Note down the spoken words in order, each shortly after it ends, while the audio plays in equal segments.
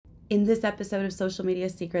In this episode of Social Media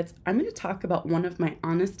Secrets, I'm going to talk about one of my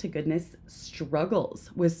honest to goodness struggles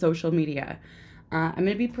with social media. I'm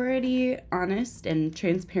going to be pretty honest and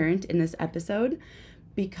transparent in this episode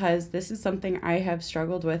because this is something I have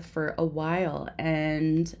struggled with for a while,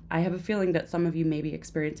 and I have a feeling that some of you may be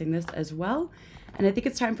experiencing this as well. And I think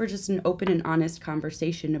it's time for just an open and honest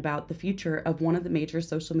conversation about the future of one of the major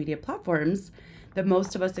social media platforms that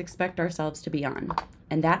most of us expect ourselves to be on,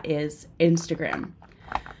 and that is Instagram.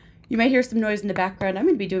 You might hear some noise in the background. I'm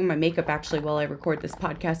going to be doing my makeup actually while I record this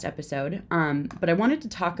podcast episode. But I wanted to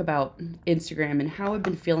talk about Instagram and how I've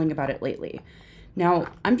been feeling about it lately. Now,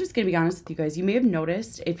 I'm just going to be honest with you guys. You may have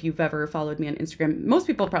noticed if you've ever followed me on Instagram. Most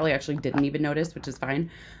people probably actually didn't even notice, which is fine.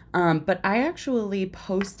 But I actually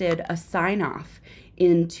posted a sign off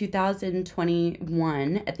in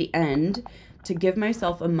 2021 at the end to give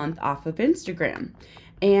myself a month off of Instagram.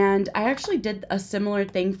 And I actually did a similar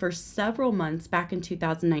thing for several months back in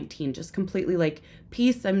 2019, just completely like,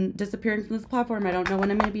 peace, I'm disappearing from this platform. I don't know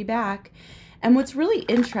when I'm going to be back. And what's really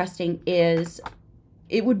interesting is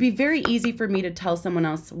it would be very easy for me to tell someone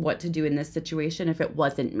else what to do in this situation if it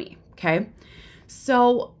wasn't me, okay?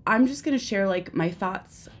 So I'm just going to share like my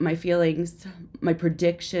thoughts, my feelings, my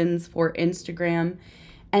predictions for Instagram.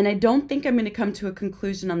 And I don't think I'm going to come to a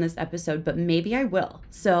conclusion on this episode, but maybe I will.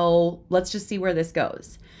 So let's just see where this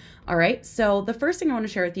goes. All right. So the first thing I want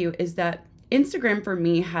to share with you is that Instagram for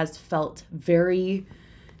me has felt very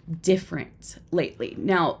different lately.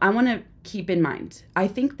 Now, I want to keep in mind, I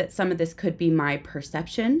think that some of this could be my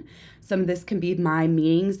perception. Some of this can be my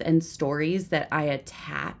meanings and stories that I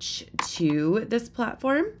attach to this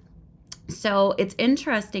platform. So it's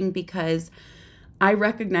interesting because I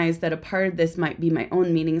recognize that a part of this might be my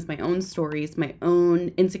own meanings, my own stories, my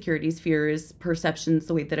own insecurities, fears, perceptions,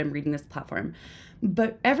 the way that I'm reading this platform.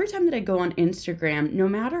 But every time that I go on Instagram, no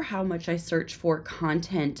matter how much I search for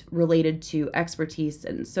content related to expertise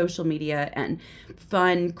and social media and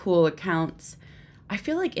fun, cool accounts, I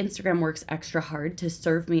feel like Instagram works extra hard to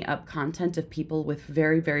serve me up content of people with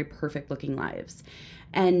very, very perfect looking lives.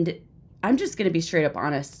 And I'm just going to be straight up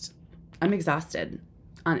honest. I'm exhausted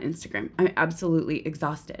on Instagram. I'm absolutely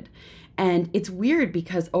exhausted. And it's weird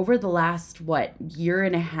because over the last, year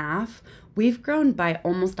and a half, we've grown by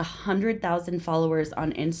almost 100,000 followers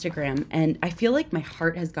on Instagram. And I feel like my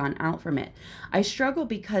heart has gone out from it. I struggle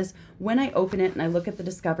because when I open it and I look at the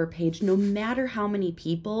Discover page, no matter how many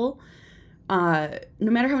people I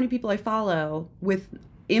follow with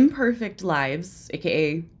imperfect lives,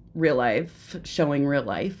 aka real life, showing real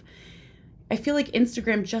life, I feel like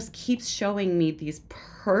Instagram just keeps showing me these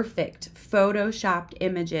perfect photoshopped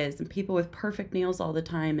images and people with perfect nails all the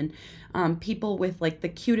time and people with like the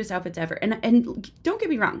cutest outfits ever. And don't get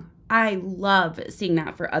me wrong, I love seeing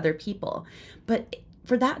that for other people. But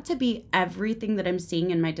for that to be everything that I'm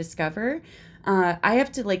seeing in my Discover, I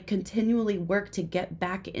have to like continually work to get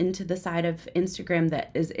back into the side of Instagram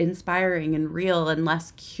that is inspiring and real and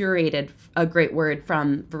less curated, a great word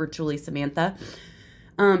from Virtually Samantha.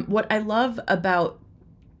 What I love about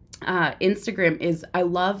Instagram is I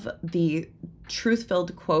love the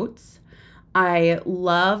truth-filled quotes. I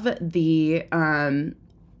love I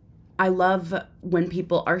love when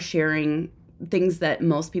people are sharing things that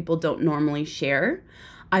most people don't normally share.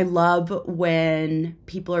 I love when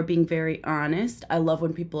people are being very honest. I love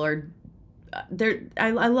when people are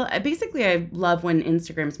I love when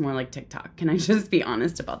Instagram's more like TikTok. Can I just be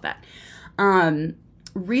honest about that?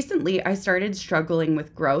 Recently, I started struggling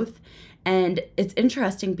with growth, and it's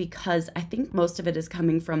interesting because I think most of it is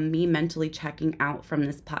coming from me mentally checking out from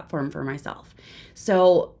this platform for myself.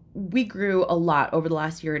 So we grew a lot over the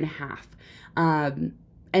last year and a half. And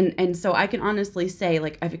so I can honestly say,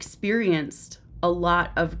 like, I've experienced a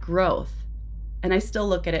lot of growth, and I still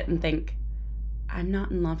look at it and think, I'm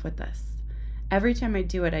not in love with this. Every time I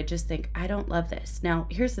do it, I just think, I don't love this. Now,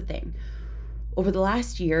 here's the thing. Over the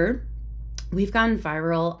last year, we've gone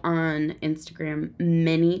viral on Instagram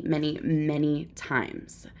many, many, many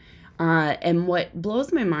times. And what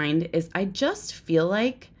blows my mind is I just feel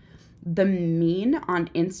like the mean on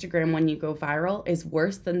Instagram when you go viral is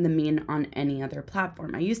worse than the mean on any other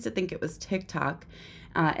platform. I used to think it was TikTok.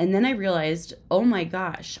 And then I realized, oh my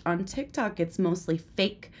gosh, on TikTok, it's mostly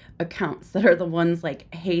fake accounts that are the ones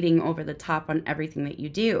like hating over the top on everything that you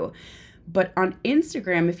do. But on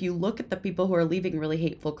Instagram, if you look at the people who are leaving really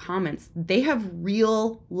hateful comments, they have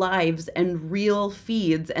real lives and real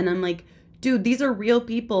feeds. And I'm like, dude, these are real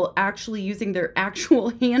people actually using their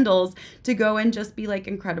actual handles to go and just be like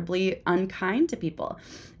incredibly unkind to people.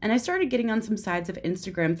 And I started getting on some sides of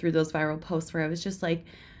Instagram through those viral posts where I was just like,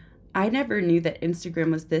 I never knew that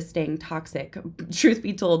Instagram was this dang toxic, truth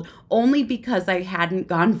be told, only because I hadn't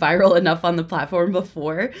gone viral enough on the platform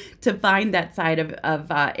before to find that side of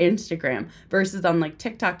Instagram. Versus on like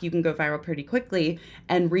TikTok, you can go viral pretty quickly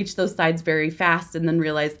and reach those sides very fast and then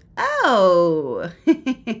realize, oh,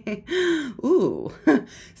 ooh.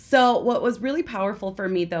 So, what was really powerful for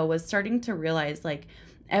me though was starting to realize like,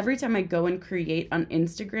 every time I go and create on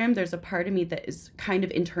Instagram, there's a part of me that is kind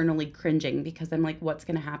of internally cringing because I'm like, what's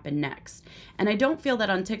going to happen next? And I don't feel that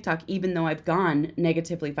on TikTok, even though I've gone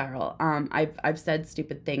negatively viral. I've said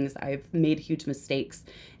stupid things. I've made huge mistakes.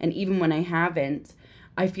 And even when I haven't,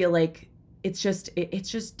 I feel like it's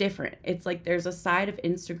just different. It's like there's a side of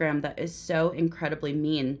Instagram that is so incredibly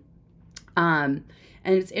mean. And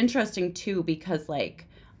it's interesting too because like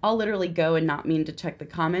I'll literally go and not mean to check the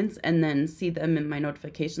comments and then see them in my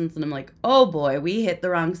notifications and I'm like, oh boy, we hit the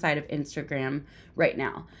wrong side of Instagram right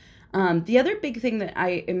now. The other big thing that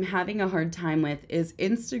I am having a hard time with is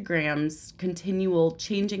Instagram's continual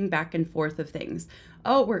changing back and forth of things.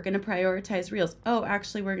 Oh, we're going to prioritize reels. Oh,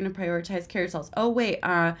 actually, we're going to prioritize carousels. Oh, wait,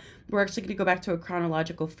 we're actually going to go back to a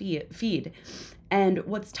chronological feed. And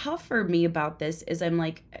what's tough for me about this is I'm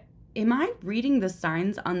like, am I reading the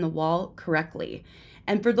signs on the wall correctly?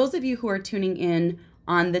 And for those of you who are tuning in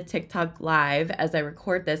on the TikTok live as I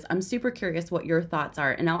record this, I'm super curious what your thoughts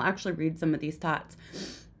are, and I'll actually read some of these thoughts.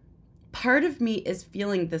 Part of me is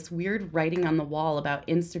feeling this weird writing on the wall about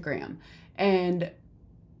Instagram, and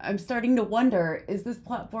I'm starting to wonder, is this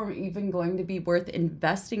platform even going to be worth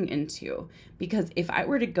investing into? Because if I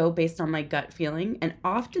were to go based on my gut feeling, and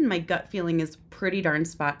often my gut feeling is pretty darn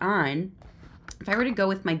spot on, if I were to go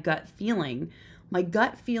with my gut feeling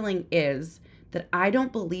is that I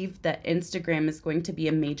don't believe that Instagram is going to be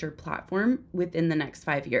a major platform within the next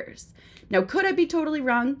 5 years. Now, could I be totally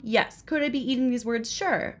wrong? Yes. Could I be eating these words?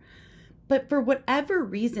 Sure. But for whatever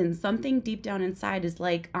reason, something deep down inside is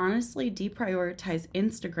like, honestly, deprioritize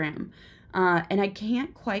Instagram. And I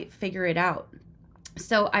can't quite figure it out.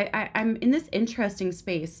 So I'm in this interesting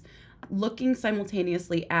space looking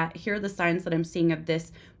simultaneously at, here are the signs that I'm seeing of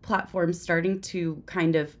this platform starting to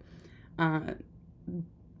kind of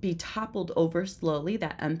be toppled over slowly,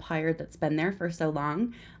 that empire that's been there for so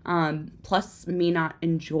long, plus me not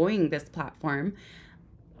enjoying this platform.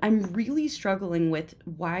 I'm really struggling with,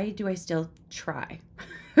 why do I still try?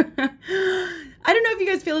 I don't know if you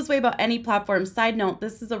guys feel this way about any platform. Side note,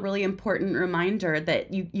 this is a really important reminder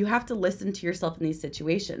that you have to listen to yourself in these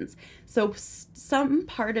situations. So some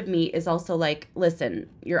part of me is also like, listen,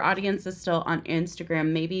 your audience is still on Instagram.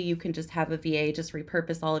 Maybe you can just have a VA just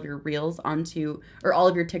repurpose all of your reels or all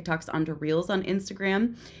of your TikToks onto reels on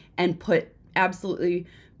Instagram and put absolutely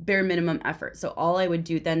bare minimum effort. So all I would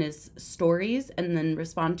do then is stories and then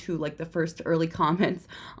respond to like the first early comments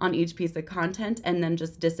on each piece of content and then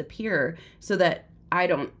just disappear so that I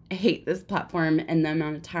don't hate this platform and the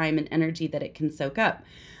amount of time and energy that it can soak up.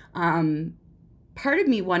 Part of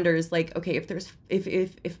me wonders like, okay,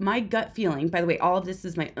 if my gut feeling, by the way, all of this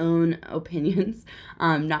is my own opinions,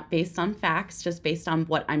 not based on facts, just based on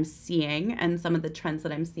what I'm seeing and some of the trends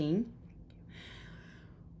that I'm seeing.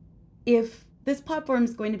 If this platform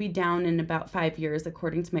is going to be down in about 5 years,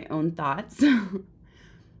 according to my own thoughts,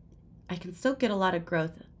 I can still get a lot of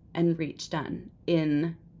growth and reach done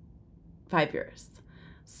in 5 years.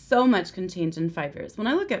 So much can change in 5 years. When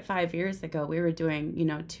I look at 5 years ago, we were doing,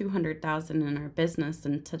 200,000 in our business,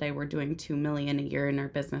 and today we're doing 2 million a year in our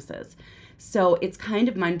businesses. So it's kind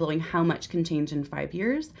of mind-blowing how much can change in 5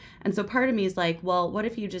 years. And so part of me is like, well, what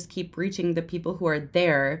if you just keep reaching the people who are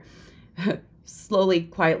there, slowly,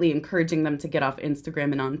 quietly encouraging them to get off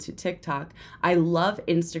Instagram and onto TikTok. I love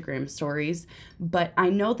Instagram stories, but I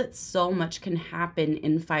know that so much can happen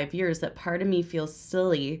in 5 years that part of me feels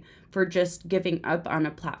silly for just giving up on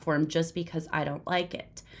a platform just because I don't like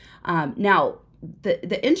it. Now,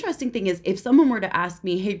 the interesting thing is, if someone were to ask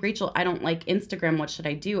me, hey, Rachel, I don't like Instagram, what should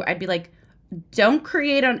I do? I'd be like, don't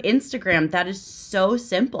create on Instagram. That is so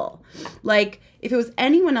simple. Like, if it was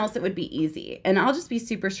anyone else, it would be easy. And I'll just be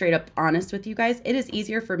super straight up honest with you guys. It is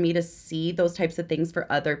easier for me to see those types of things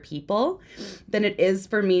for other people than it is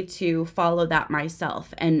for me to follow that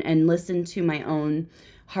myself and listen to my own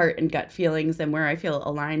heart and gut feelings and where I feel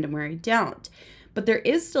aligned and where I don't. But there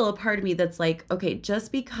is still a part of me that's like, okay,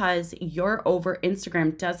 just because you're over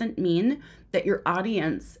Instagram doesn't mean that your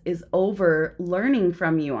audience is over learning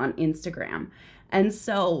from you on Instagram. And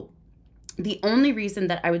so the only reason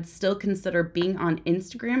that I would still consider being on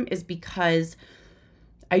Instagram is because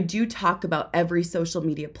I do talk about every social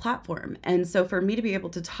media platform. And so for me to be able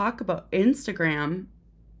to talk about Instagram,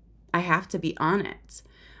 I have to be on it.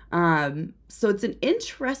 So it's an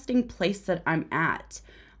interesting place that I'm at.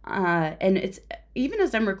 And it's, even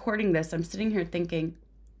as I'm recording this, I'm sitting here thinking,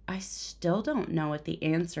 I still don't know what the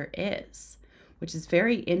answer is, which is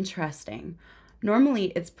very interesting. Normally,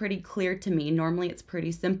 it's pretty clear to me. Normally, it's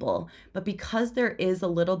pretty simple. But because there is a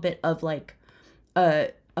little bit of like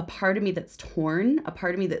a part of me that's torn, a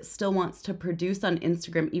part of me that still wants to produce on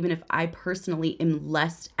Instagram, even if I personally am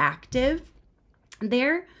less active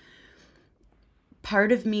there,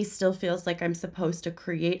 part of me still feels like I'm supposed to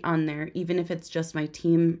create on there, even if it's just my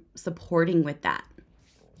team supporting with that.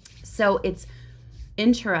 So it's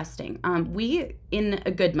interesting. We, in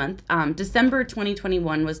a good month, December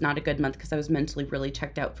 2021 was not a good month because I was mentally really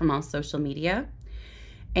checked out from all social media.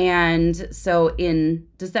 And so in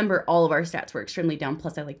December, all of our stats were extremely down.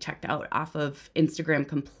 Plus, I like checked out off of Instagram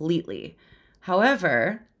completely.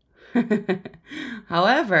 However,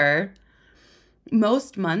 however,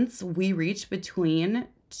 most months we reach between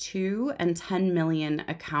 2 and 10 million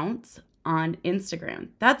accounts on Instagram.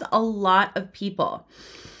 That's a lot of people.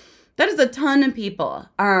 That is a ton of people.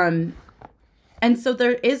 And so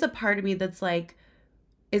there is a part of me that's like,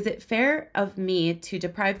 is it fair of me to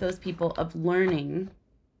deprive those people of learning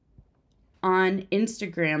on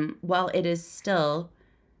Instagram while it is still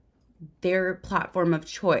their platform of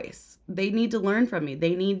choice? They need to learn from me.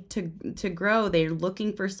 They need to grow. They're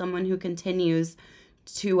looking for someone who continues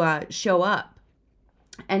to show up.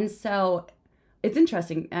 And so it's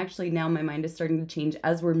interesting. Actually, now my mind is starting to change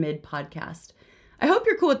as we're mid-podcast. I hope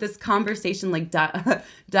you're cool with this conversation, like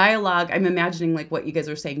dialogue. I'm imagining like what you guys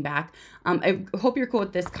are saying back. I hope you're cool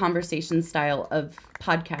with this conversation style of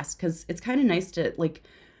podcast, because it's kind of nice to like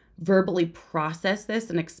verbally process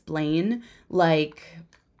this and explain, like,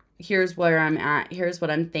 here's where I'm at, here's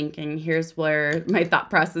what I'm thinking, here's where my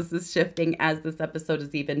thought process is shifting as this episode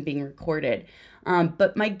is even being recorded.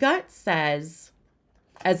 But my gut says,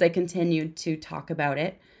 as I continued to talk about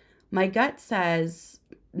it, my gut says,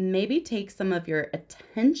 maybe take some of your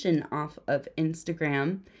attention off of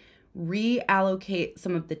Instagram, reallocate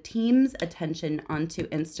some of the team's attention onto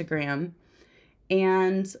Instagram,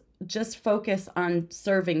 and just focus on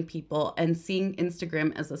serving people and seeing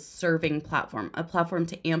Instagram as a serving platform, a platform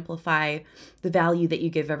to amplify the value that you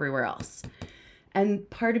give everywhere else. And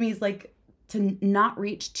part of me is like, to not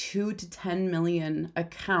reach 2 to 10 million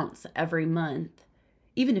accounts every month,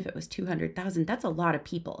 even if it was 200,000, that's a lot of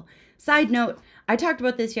people. Side note, I talked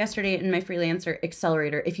about this yesterday in my Freelancer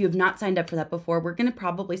Accelerator. If you have not signed up for that before, we're going to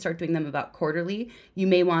probably start doing them about quarterly. You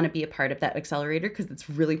may want to be a part of that accelerator because it's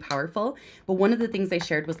really powerful. But one of the things I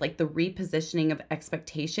shared was like the repositioning of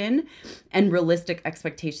expectation and realistic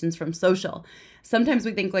expectations from social. Sometimes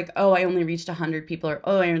we think like, oh, I only reached 100 people, or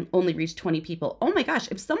oh, I only reached 20 people. Oh my gosh,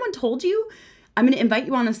 if someone told you, I'm going to invite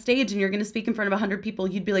you on a stage and you're going to speak in front of 100 people,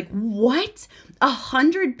 you'd be like, what?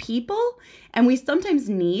 100 people? And we sometimes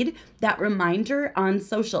need that reminder on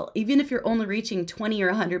social. Even if you're only reaching 20 or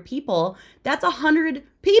 100 people, that's 100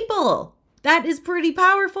 people. That is pretty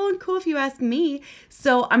powerful and cool if you ask me.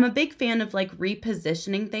 So I'm a big fan of like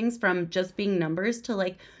repositioning things from just being numbers to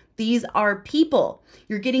like, these are people.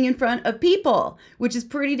 You're getting in front of people, which is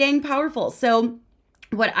pretty dang powerful. So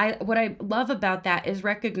what I love about that is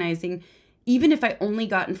recognizing, even if I only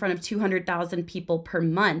got in front of 200,000 people per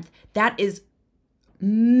month, that is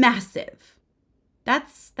massive. That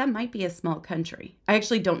might be a small country. I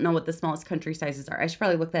actually don't know what the smallest country sizes are. I should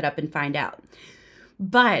probably look that up and find out.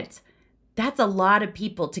 But that's a lot of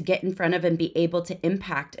people to get in front of and be able to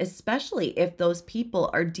impact, especially if those people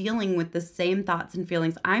are dealing with the same thoughts and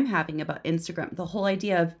feelings I'm having about Instagram. The whole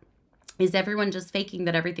idea of, is everyone just faking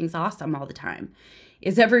that everything's awesome all the time?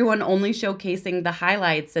 Is everyone only showcasing the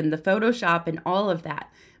highlights and the Photoshop and all of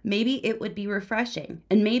that? Maybe it would be refreshing.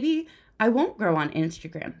 And maybe I won't grow on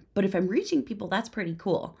Instagram, but if I'm reaching people, that's pretty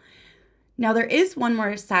cool. Now, there is one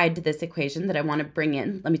more side to this equation that I want to bring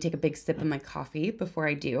in. Let me take a big sip of my coffee before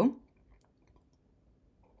I do.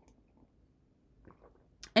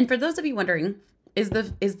 And for those of you wondering, is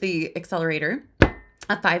the accelerator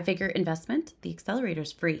a 5-figure investment? The accelerator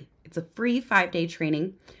is free. It's a free 5-day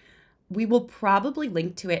training. We will probably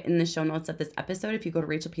link to it in the show notes of this episode if you go to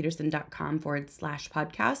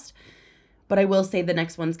rachelpeterson.com/podcast. But I will say the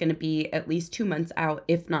next one's going to be at least 2 months out,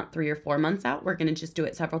 if not 3 or 4 months out. We're going to just do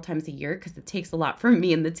it several times a year because it takes a lot from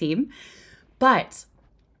me and the team. But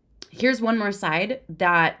here's one more side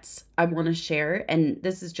that I want to share, and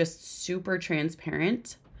this is just super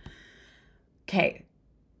transparent. Okay,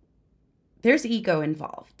 there's ego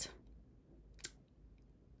involved.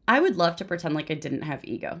 I would love to pretend like I didn't have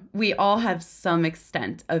ego. We all have some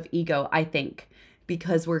extent of ego, I think,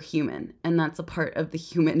 because we're human, and that's a part of the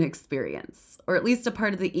human experience, or at least a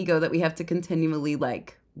part of the ego that we have to continually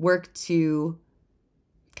like work to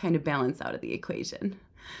kind of balance out of the equation.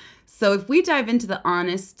 So if we dive into the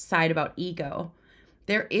honest side about ego,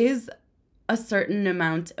 there is a certain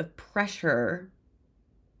amount of pressure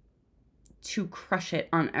to crush it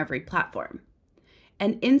on every platform.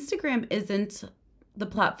 And Instagram isn't the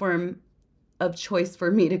platform of choice for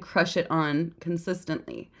me to crush it on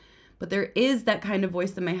consistently. But there is that kind of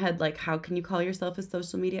voice in my head, like, how can you call yourself a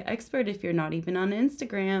social media expert if you're not even on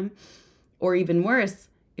Instagram? Or even worse,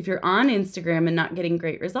 if you're on Instagram and not getting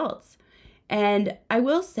great results. And I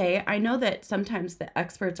will say, I know that sometimes the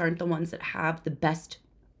experts aren't the ones that have the best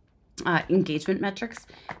engagement metrics,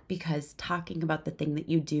 because talking about the thing that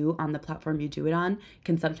you do on the platform you do it on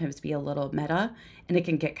can sometimes be a little meta, and it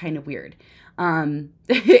can get kind of weird.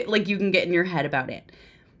 Like you can get in your head about it.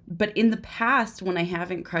 But in the past, when I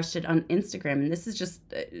haven't crushed it on Instagram, and this is just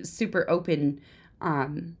super open,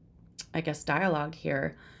 I guess, dialogue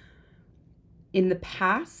here. In the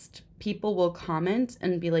past, people will comment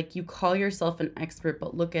and be like, you call yourself an expert,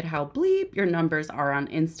 but look at how bleep your numbers are on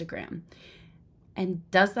Instagram. And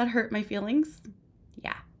does that hurt my feelings?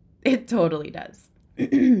 Yeah, it totally does.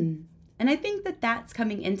 And I think that that's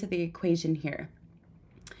coming into the equation here.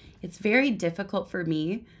 It's very difficult for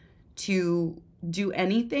me to do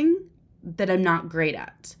anything that I'm not great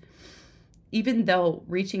at. Even though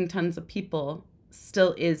reaching tons of people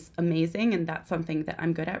still is amazing, and that's something that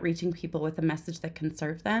I'm good at, reaching people with a message that can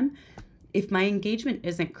serve them. If my engagement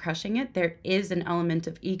isn't crushing it, there is an element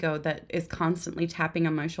of ego that is constantly tapping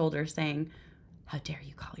on my shoulder saying, how dare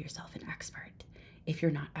you call yourself an expert if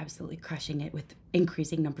you're not absolutely crushing it with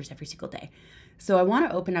increasing numbers every single day? So I want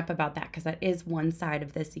to open up about that, because that is one side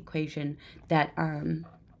of this equation that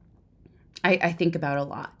I think about a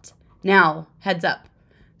lot. Now, heads up,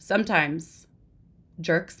 sometimes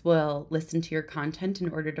jerks will listen to your content in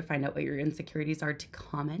order to find out what your insecurities are to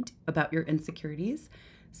comment about your insecurities.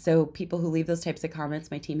 So people who leave those types of comments,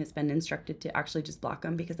 my team has been instructed to actually just block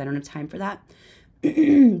them, because I don't have time for that.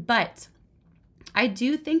 But I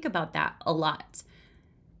do think about that a lot.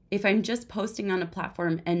 If I'm just posting on a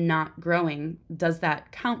platform and not growing, does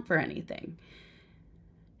that count for anything?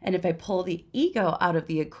 And if I pull the ego out of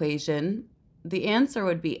the equation, the answer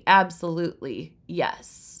would be absolutely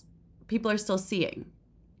yes. People are still seeing.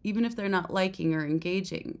 Even if they're not liking or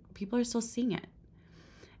engaging, people are still seeing it.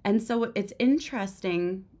 And so it's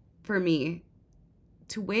interesting for me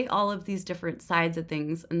to weigh all of these different sides of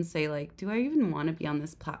things and say, like, do I even want to be on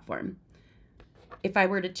this platform? If I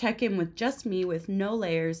were to check in with just me with no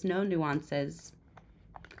layers, no nuances,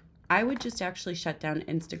 I would just actually shut down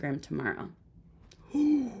Instagram tomorrow.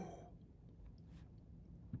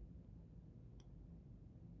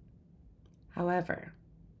 However,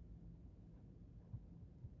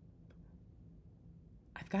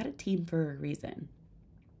 I've got a team for a reason.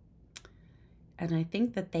 And I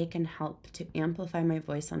think that they can help to amplify my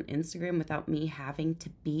voice on Instagram without me having to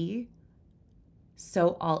be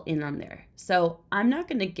so all in on there. So I'm not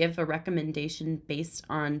going to give a recommendation based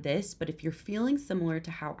on this, but if you're feeling similar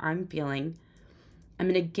to how I'm feeling, I'm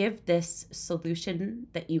going to give this solution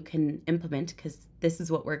that you can implement, because this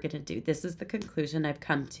is what we're going to do. This is the conclusion I've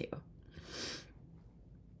come to.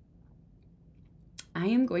 I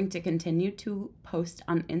am going to continue to post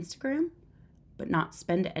on Instagram, but not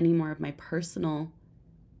spend any more of my personal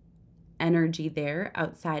energy there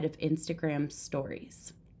outside of Instagram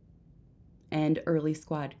stories and early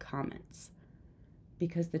squad comments.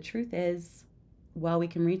 Because the truth is, while we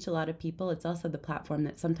can reach a lot of people, it's also the platform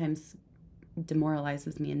that sometimes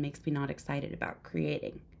demoralizes me and makes me not excited about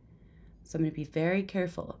creating. So I'm going to be very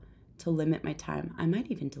careful to limit my time. I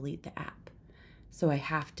might even delete the app, so I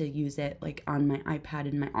have to use it like on my iPad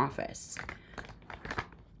in my office.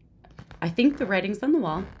 I think the writing's on the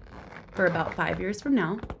wall for about 5 years from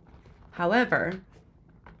now. However,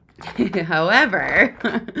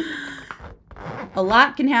 a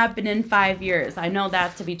lot can happen in 5 years. I know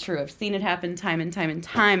that to be true. I've seen it happen time and time and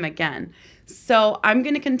time again. So I'm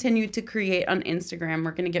going to continue to create on Instagram.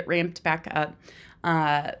 We're going to get ramped back up.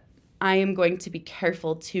 I am going to be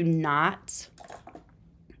careful to not,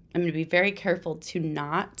 I'm going to be very careful to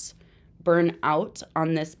not burn out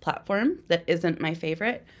on this platform that isn't my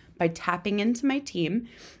favorite by tapping into my team.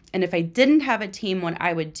 And if I didn't have a team, what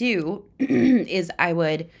I would do is I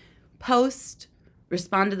would post,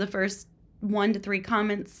 respond to the first 1 to 3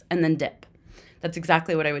 comments, and then dip. That's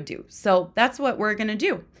exactly what I would do. So that's what we're going to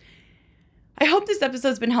do. I hope this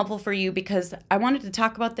episode's been helpful for you, because I wanted to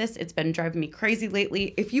talk about this. It's been driving me crazy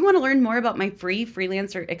lately. If you want to learn more about my free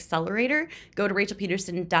freelancer accelerator, go to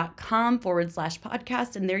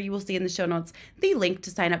rachelpeterson.com/podcast, and there you will see in the show notes the link to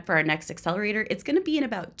sign up for our next accelerator. It's going to be in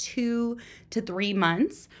about 2 to 3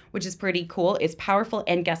 months, which is pretty cool. It's powerful,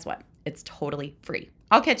 and guess what? It's totally free.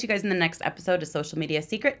 I'll catch you guys in the next episode of Social Media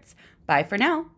Secrets. Bye for now.